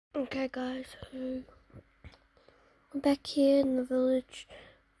Okay guys, so we're back here in the village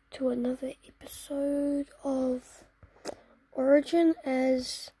to another episode of Origin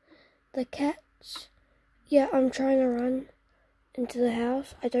as the cats. Yeah, I'm trying to run into the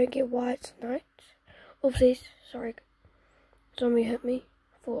house. I don't get why it's night. Oopsies, sorry. Zombie hit me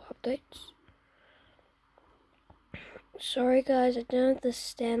for updates. Sorry guys, I didn't have the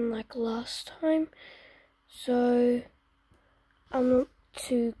stand like last time, so I'm not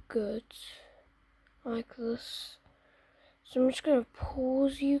too good like this. So I'm just gonna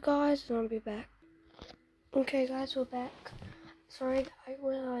pause you guys and I'll be back. Okay guys, we're back. Sorry, I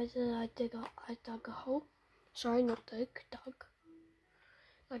realized that I dug a hole. Sorry, not dug.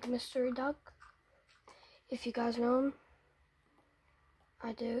 Like Mystery Doug. If you guys know him.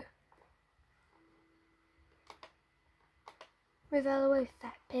 I do. Move out of the way,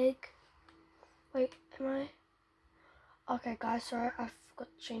 fat pig. Wait, am I? Okay guys, sorry, I forgot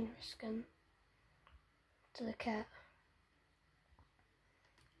to change my skin to the cat.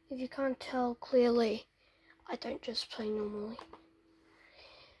 If you can't tell clearly, I don't just play normally.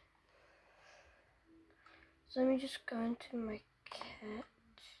 So let me just go into my cat.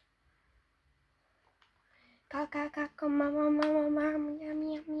 Meow, meow,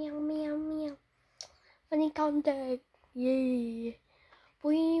 meow, meow, meow. Funny contact, yeah.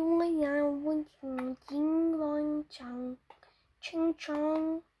 We want ding dong chong, ching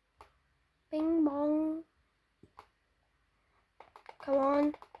chong, bing bong. Come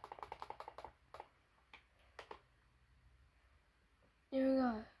on. Here we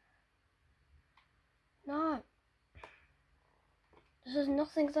go. No. This is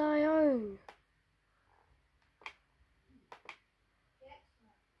nothing that I own.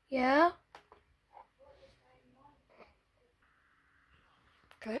 Yeah?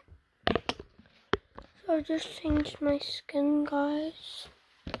 Okay. So I just changed my skin, guys.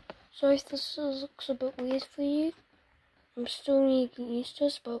 Sorry if this looks a bit weird for you. I'm still need to get used to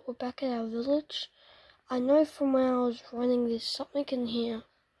this, but we're back at our village. I know from where I was running there's something in here.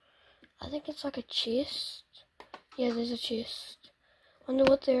 I think it's like a chest. Yeah, there's a chest. Wonder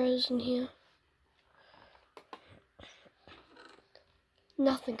what there is in here.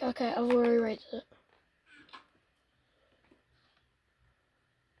 Nothing. Okay, I've already rated it.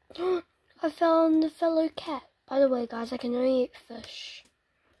 I found the fellow cat. By the way, guys, I can only eat fish.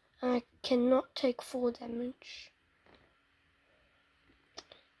 And I cannot take 4 damage.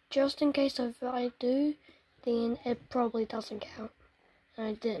 Just in case if I do, then it probably doesn't count. And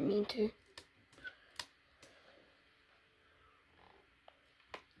I didn't mean to.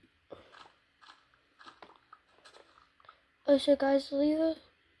 Also guys,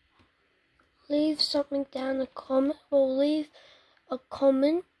 leave something down in the comment. Well, leave a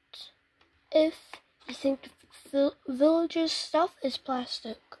comment if you think the village's stuff is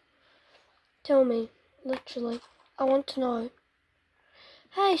plastic. Tell me, literally. I want to know.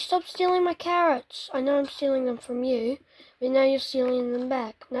 Hey, stop stealing my carrots. I know I'm stealing them from you, but now you're stealing them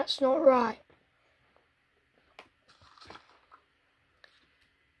back. That's not right.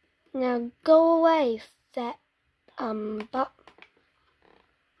 Now go away, fat butt.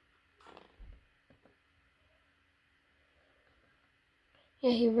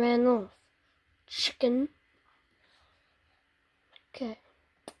 Yeah, he ran off. Chicken. Okay.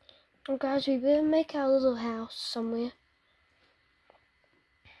 Well, guys, we better make our little house somewhere.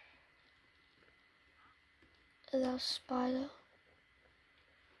 Is our spider?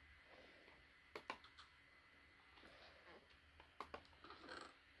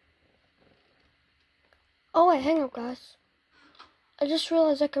 Oh wait, hang on guys. I just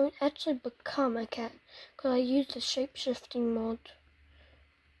realized I can actually become a cat because I used the shape-shifting mod.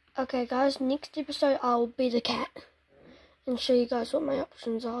 Okay guys, next episode I'll be the cat and show you guys what my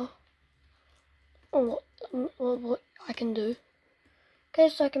options are. Or what I can do. Okay,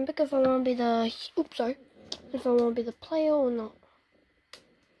 so I can pick if I want to be the, if I want to be the player or not.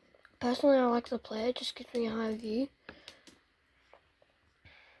 Personally, I like the player, it just gives me a higher view.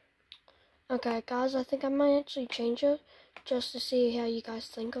 Okay guys, I think I might actually change it just to see how you guys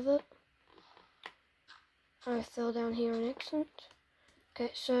think of it. I fell down here on accident.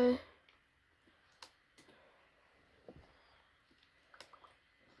 Okay, so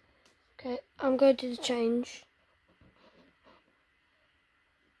okay, I'm going to do the change.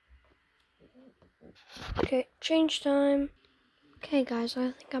 Okay, change time. Okay guys,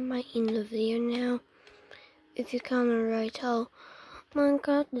 I think I might end the video now. If you can't already tell,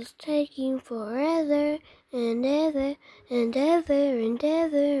 Minecraft is taking forever and ever and ever and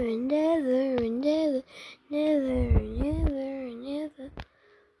ever and ever and ever and ever and ever and ever.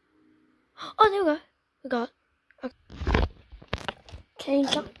 Oh, there we go. We got it.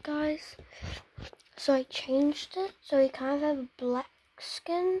 change up, guys. So I changed it so we kind of have a black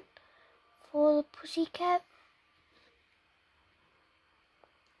skin for the pussycat.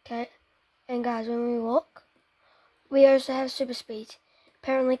 Okay, and guys, when we walk, we also have super speed.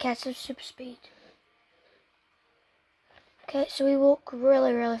 Apparently cats have super speed. Okay, so we walk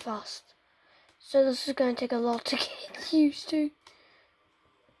really, really fast. So this is going to take a lot to get used to.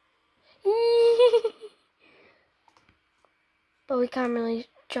 But we can't really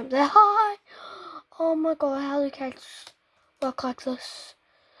jump that high. Oh my god, how do cats work like this?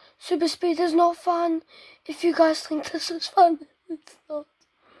 Super speed is not fun. If you guys think this is fun, it's not.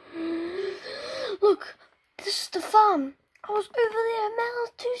 Look, this is the farm. I was over there in a matter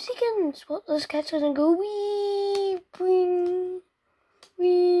of 2 seconds. What, this cat's gonna go wee, boing,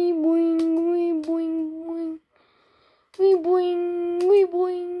 wee, boing, wee, boing, boing, wee, boing, wee,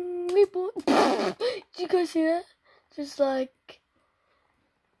 boing, wee, boing. Did you guys see that? Just like,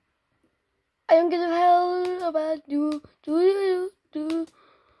 I don't give a hell about do.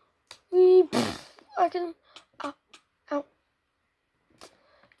 Wee, I can, ow.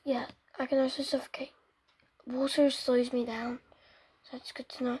 Yeah, I can also suffocate. Water slows me down, so that's good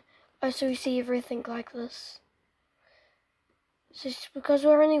to know. Also, we see everything like this. So it's because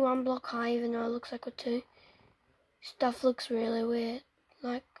we're only 1 block high, even though it looks like we're 2, stuff looks really weird.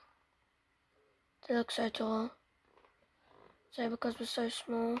 Like, they look so tall. So because we're so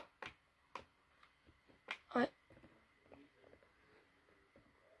small,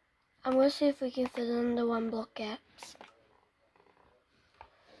 I'm gonna see if we can fit in the 1 block gaps.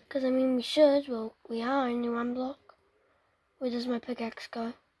 Because I mean, we should. Well, we are only 1 block. Where does my pickaxe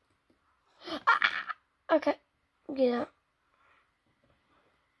go? Ah! Okay, get out.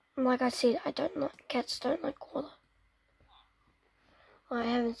 Like I said, cats don't like water. Well, I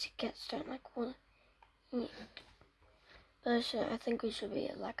haven't seen cats don't like water yet. But I think we should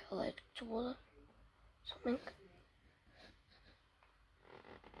be like allergic to water. Something.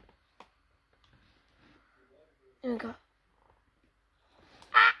 There we go.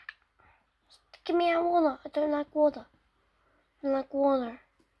 Ah! Give me out water. I don't like water. I don't like water.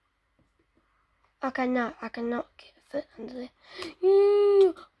 Okay, no, I cannot get a foot under there.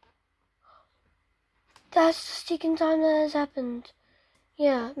 That's the second time that has happened.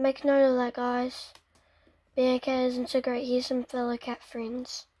 Yeah, make note of that, guys. Being a cat isn't so great. Here's some fellow cat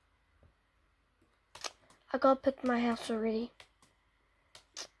friends. I gotta pick my house already.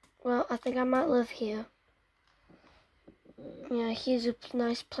 Well, I think I might live here. Yeah, here's a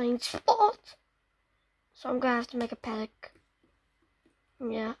nice plain spot. So I'm gonna have to make a paddock.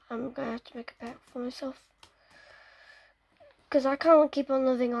 Yeah, I'm gonna have to make a paddock for myself. Because I can't keep on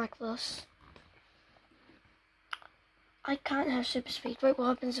living like this. I can't have super speed. Wait, what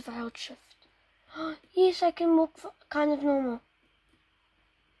happens if I hold shift? Yes, I can walk kind of normal.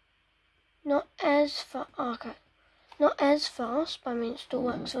 Not as fast. Oh, okay. Not as fast, but I mean, it still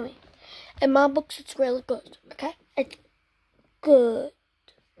works for me. In my books, it's really good. Okay? It's good.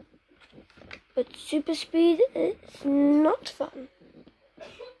 But super speed is not fun.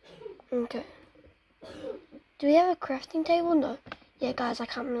 Okay. Do we have a crafting table? No. Yeah, guys, I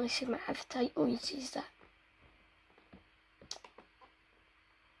can't really see my avatar. All you see is that.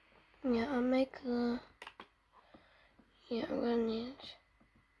 Yeah, I'll make the... Yeah, I'm gonna need...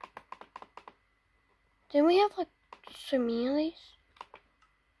 Didn't we have like so many of these?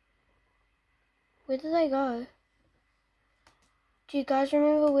 Where did they go? Do you guys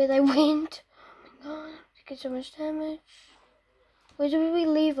remember where they went? Oh my god, they get so much damage. Where did we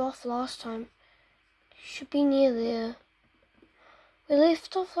leave off last time? Should be near there. We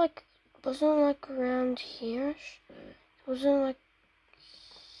left off like, wasn't it like around here? Wasn't it like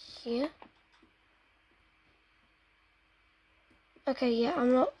here? Okay, yeah,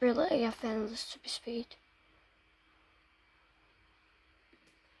 I'm not really a fan of the super speed.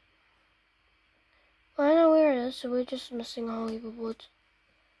 Well, I know where it is, so we're just missing a whole heap of wood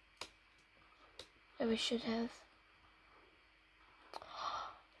that we should have.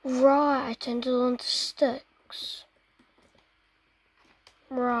 Right, I turned it onto sticks.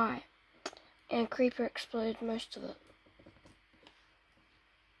 Right. And creeper exploded most of it.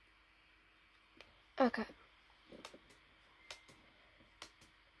 Okay.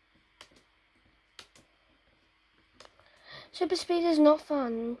 Super speed is not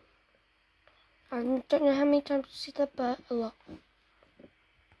fun. I don't know how many times you see that, but a lot.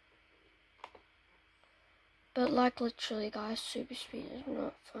 But like literally, guys, super speed is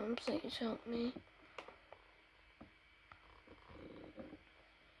not fun. Please help me.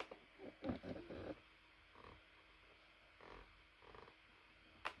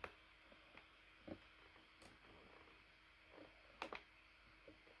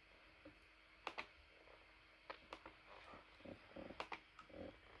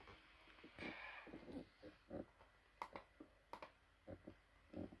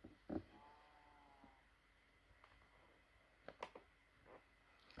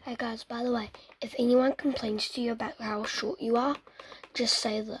 Hey guys, by the way, if anyone complains to you about how short you are, just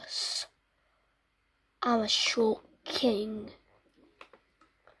say this. I'm a short king.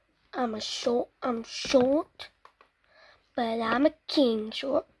 I'm short, but I'm a king.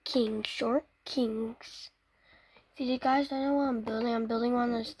 Short kings. If you guys don't know what I'm building one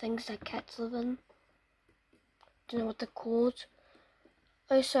of those things that cats live in. Don't know what they're called.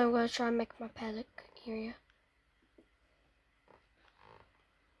 Also, I'm going to try and make my paddock area.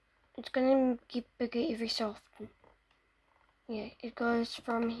 It's going to get bigger every so often. Yeah, it goes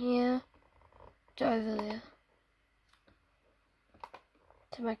from here to over there.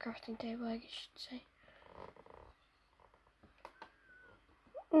 To my crafting table, I should say.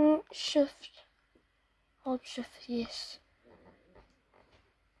 Shift. Hold shift, yes.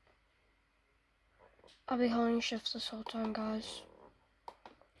 I'll be holding shift this whole time, guys.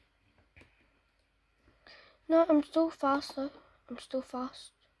 No, I'm still fast though. I'm still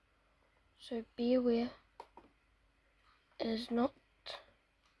fast. So be aware. It is not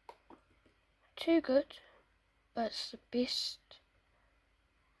too good, but it's the best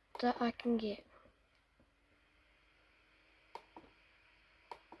that I can get.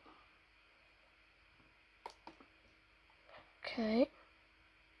 Okay.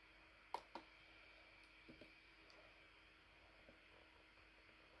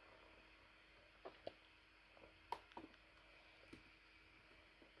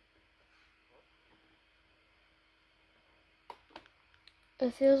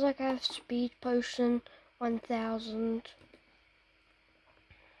 It feels like I have speed potion 1000.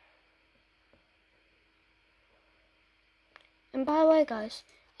 And by the way guys,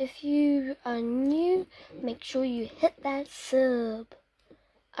 if you are new, make sure you hit that sub.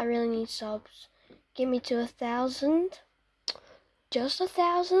 I really need subs. Get me to 1,000. Just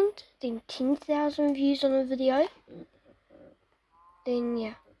 1,000. Then 10,000 views on a video. Then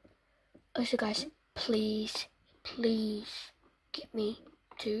yeah. Also guys, please get me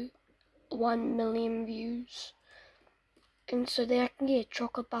to 1 million views. And so then I can get a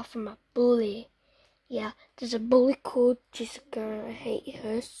chocolate bar from my bully. Yeah, there's a bully called Jessica. I hate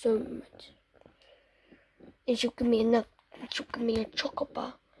her so much. And she'll give me a chocolate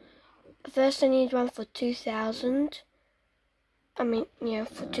bar. First I need one for 2,000. I mean, yeah,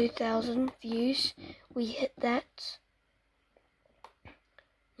 for 2,000 views. We hit that.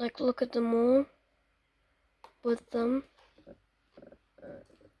 Like, look at them all. With them.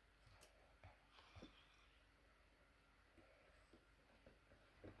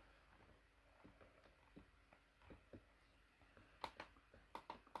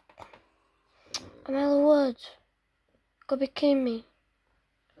 I'm out of wood. Gotta be kidding me.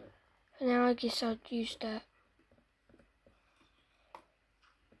 And now I guess I'll use that.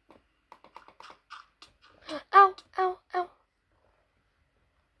 Ow, ow, ow.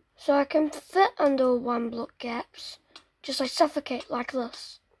 So I can fit under 1 block gaps. Just like suffocate like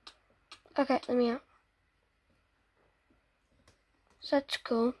this. Okay, let me out. So that's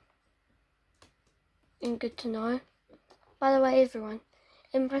cool. And good to know. By the way, everyone.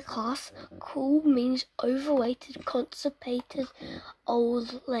 In my class, cool means overweighted, constipated,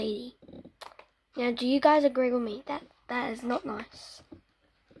 old lady. Now, do you guys agree with me? That is not nice.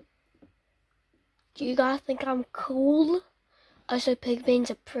 Do you guys think I'm cool? Also, Pigbean's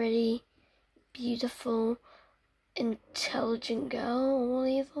a pretty, beautiful, intelligent girl or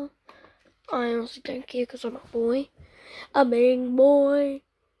whatever. I honestly don't care because I'm a boy. I'm a boy.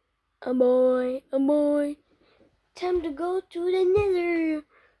 A boy. A boy. Time to go to the nether.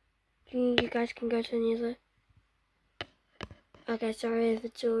 You guys can go to the nether. Okay, sorry if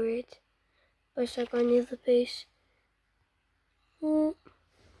it's all red. Looks like I nether piece. Okay.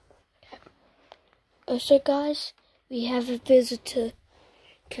 Also guys, we have a visitor.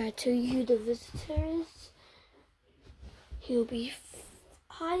 Can I tell you who the visitor is? He'll be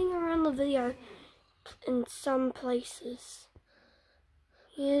hiding around the video in some places.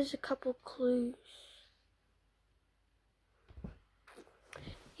 Here's a couple clues.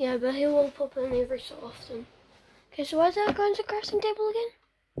 Yeah, but he will pop in every so often. Okay, so why did I go into the crafting table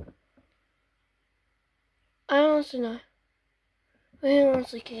again? I honestly know. Who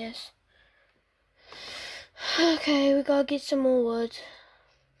honestly cares? Okay, we gotta get some more wood.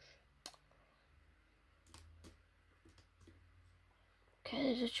 Okay,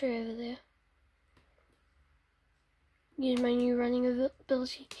 there's a tree over there. Use my new running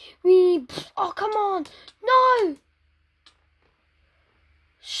ability. Oh, come on! No!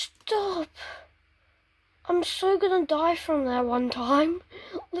 Stop! I'm so gonna die from that one time.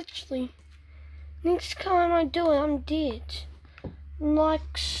 Literally. Next time I do it, I'm dead.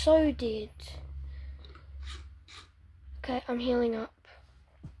 Like, so dead. Okay, I'm healing up.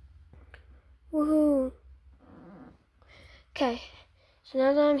 Woohoo. Okay, so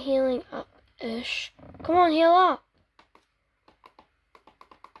now that I'm healing up-ish, come on, heal up.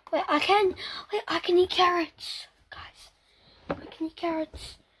 Wait, I can eat carrots, guys. I can eat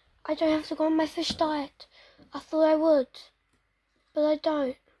carrots. I don't have to go on my fish diet. I thought I would, but I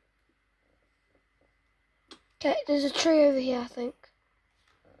don't. Okay, there's a tree over here, I think.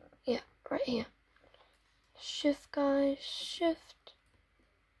 Yeah, right here. Shift, guys, shift.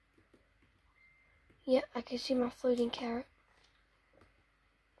 Yeah, I can see my floating carrot.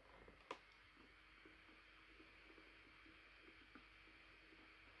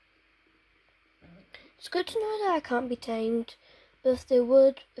 It's good to know that I can't be tamed, but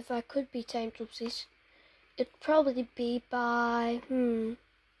if I could be tamed, oopsies, it'd probably be by,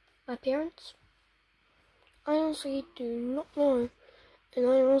 my parents? I honestly do not know, and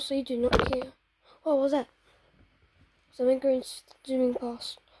I honestly do not care. What was that? Something green zooming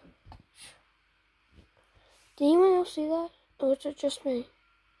past. Did anyone else see that? Or was it just me?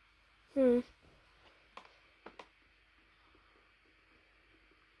 Dun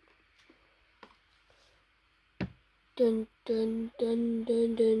dun dun dun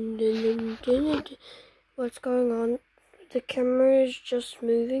dun dun dun dun dun. What's going on? The camera is just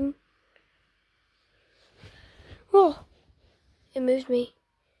moving. Oh! It moved me.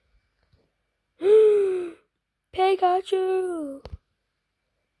 Pikachu!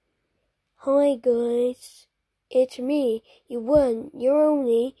 Hi guys, it's me, your one, your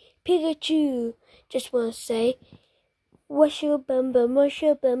only, Pikachu. Just wanna say, wash your bum bum, wash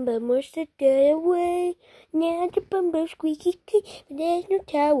the dirt away. Now the bum bum squeaky clean, but there's no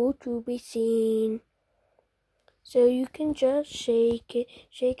towel to be seen. So you can just shake it,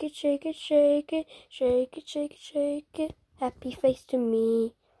 shake it, shake it, shake it, shake it, shake it, shake it. Happy face to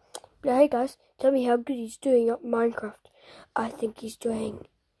me. But hey guys, tell me how good he's doing at Minecraft. I think he's doing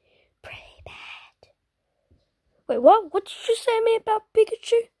pretty bad. Wait, what? What did you say to me about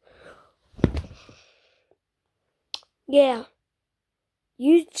Pikachu? Yeah.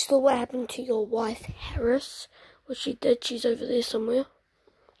 You saw what happened to your wife, Harris. What she did, she's over there somewhere.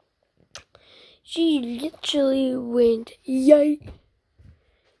 She literally went, yay.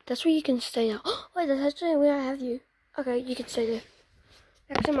 That's where you can stay now. Wait, that's actually where I have you. Okay, you can stay there.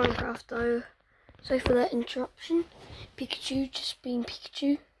 Back to Minecraft though. Sorry for that interruption. Pikachu just being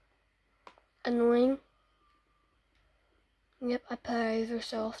Pikachu. Annoying. Yep, I purr over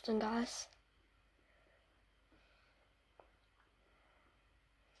so often, guys.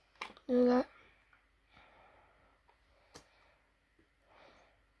 Okay.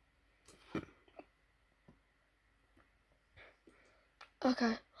 Okay.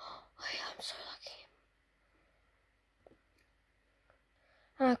 Oh yeah, I'm so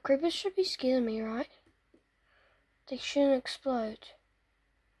lucky. Creepers should be scaring me, right? They shouldn't explode.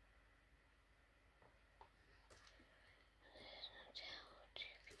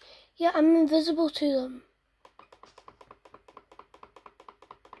 Yeah, I'm invisible to them.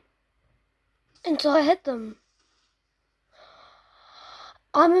 Until I hit them.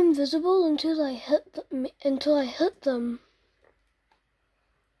 I'm invisible until I hit them.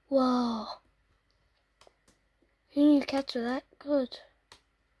 Wow. You need to catch that? Good.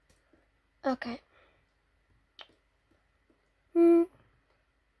 Okay. I'm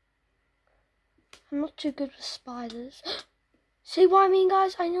not too good with spiders. See what I mean,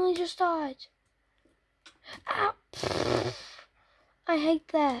 guys? I nearly just died. Ow. I hate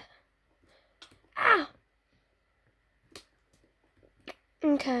that. Ah.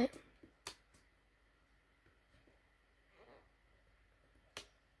 Okay.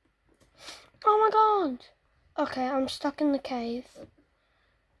 Oh my god. Okay, I'm stuck in the cave.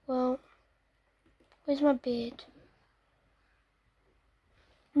 Well, where's my bed?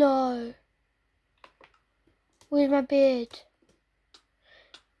 No. Where's my bed?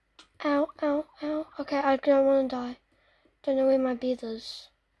 Ow, ow, ow. Okay, I don't want to die. Don't know where my bed is.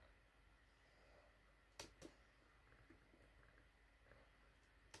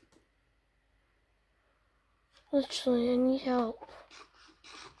 Literally, I need help.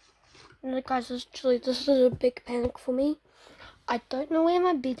 And guys, literally, this is a big panic for me. I don't know where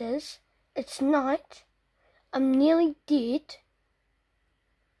my bed is. It's night. I'm nearly dead.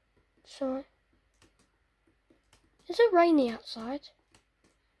 So, is it rainy outside?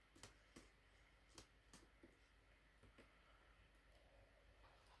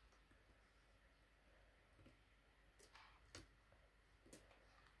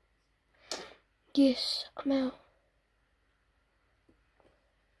 Yes, I'm out.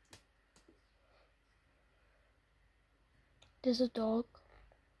 There's a dog.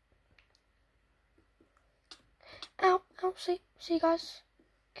 Ow, ow, see guys?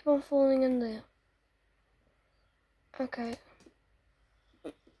 Keep on falling in there. Okay.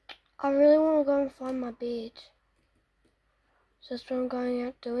 I really want to go and find my bed. So that's what I'm going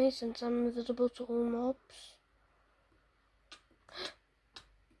out doing since I'm invisible to all mobs.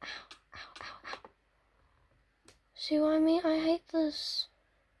 Ow, ow, ow, ow. See what I mean? I hate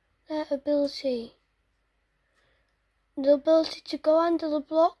that ability. The ability to go under the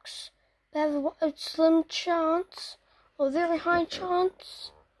blocks, they have a slim chance, or very high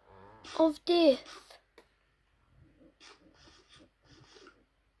chance, of death.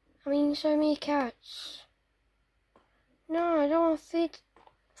 I mean, so many carrots. No, I don't want to feed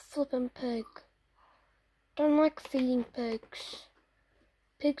flippin' pig. Don't like feeding pigs.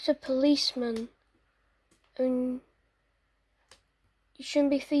 Pigs are policemen. And you shouldn't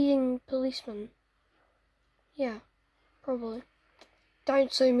be feeding policemen. Yeah, probably.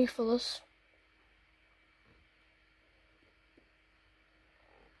 Don't sue me for this.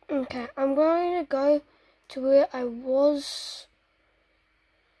 Okay, I'm going to go to where I was.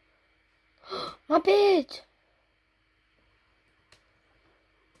 My bed!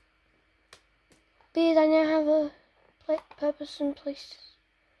 Bed, I now have a purpose and place.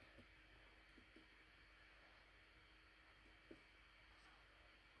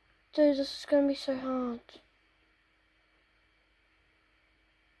 Dude, this is gonna be so hard.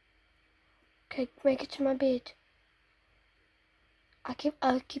 Okay, make it to my bed. I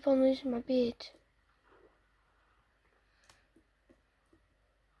keep on losing my bed.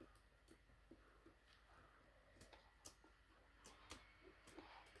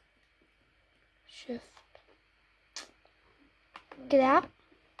 Shift. Get out.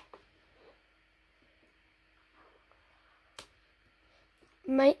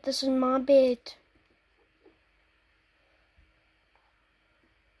 Mate, this is my bed.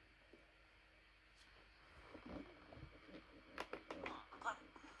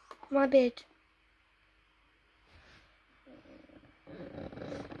 My bed.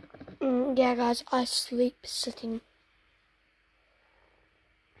 Yeah, guys, I sleep sitting.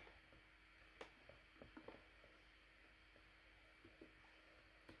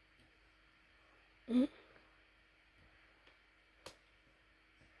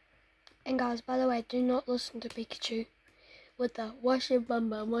 And guys, by the way, do not listen to Pikachu with the wash your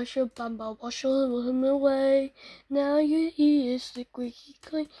bumba, wash your bumba, wash him away. Now your ears squeaky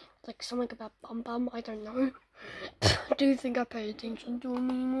clean. Like something about bum bum, I don't know. Do you think I pay attention to him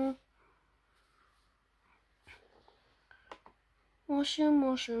anymore? Wash him,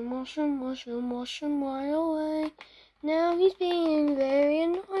 wash him, wash him, wash him, wash him right away. Now he's being very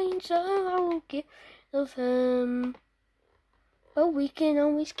annoying, so I won't get of him. But we can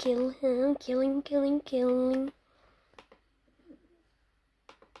always kill him. Killing, killing, killing.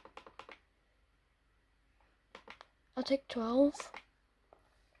 I'll take 12.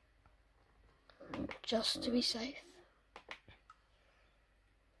 Just to be safe.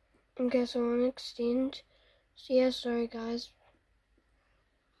 Okay, so I want to extend. So yeah, sorry guys.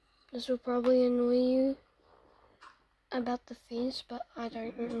 This will probably annoy you about the fence, but I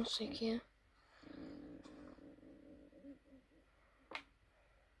don't honestly care.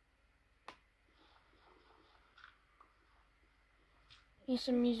 Yes,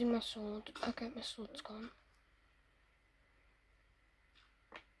 I'm using my sword. Okay, my sword's gone.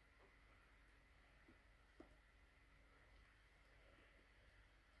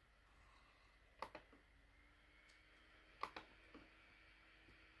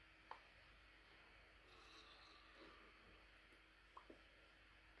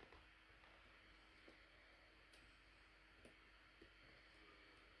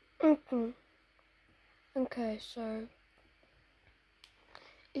 Okay, so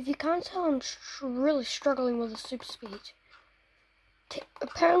if you can't tell, I'm really struggling with the super speed.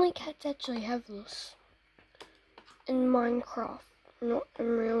 Apparently cats actually have this in Minecraft, not in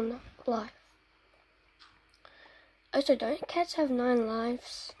real life. Also, don't cats have 9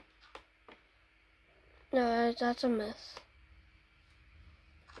 lives? No, that's a myth.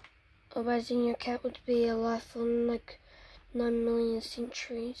 Otherwise, then your cat would be alive for like 9 million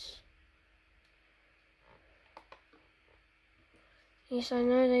centuries. Yes, I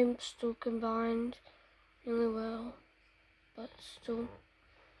know they still combined really well, but still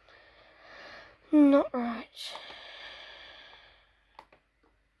not right.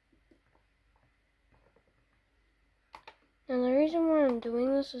 Now the reason why I'm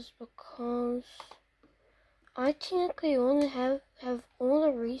doing this is because I technically only have all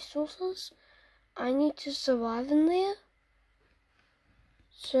the resources I need to survive in there.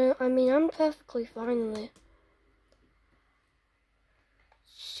 So, I mean, I'm perfectly fine in there.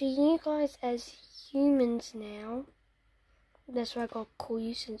 See you guys as humans now. That's why I got to call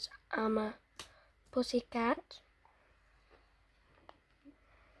you since I'm a pussycat.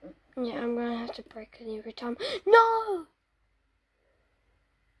 Yeah, I'm gonna have to break it every time. No!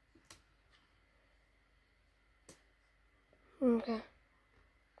 Okay.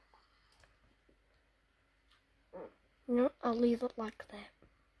 No, I'll leave it like that.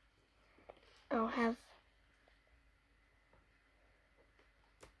 I'll have...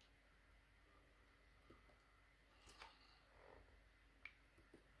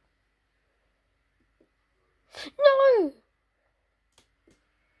 No!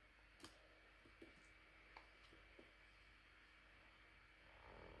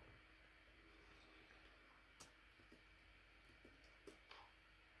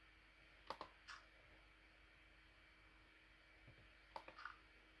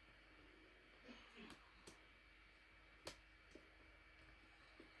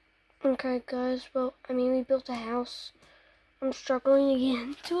 Okay, guys, well, we built a house. I'm struggling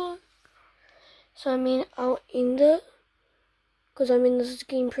again to it. So, I'll end it. Because, this is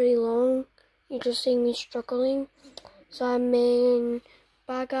getting pretty long. You're just seeing me struggling. So,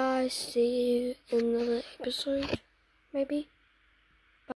 bye, guys. See you in another episode, maybe.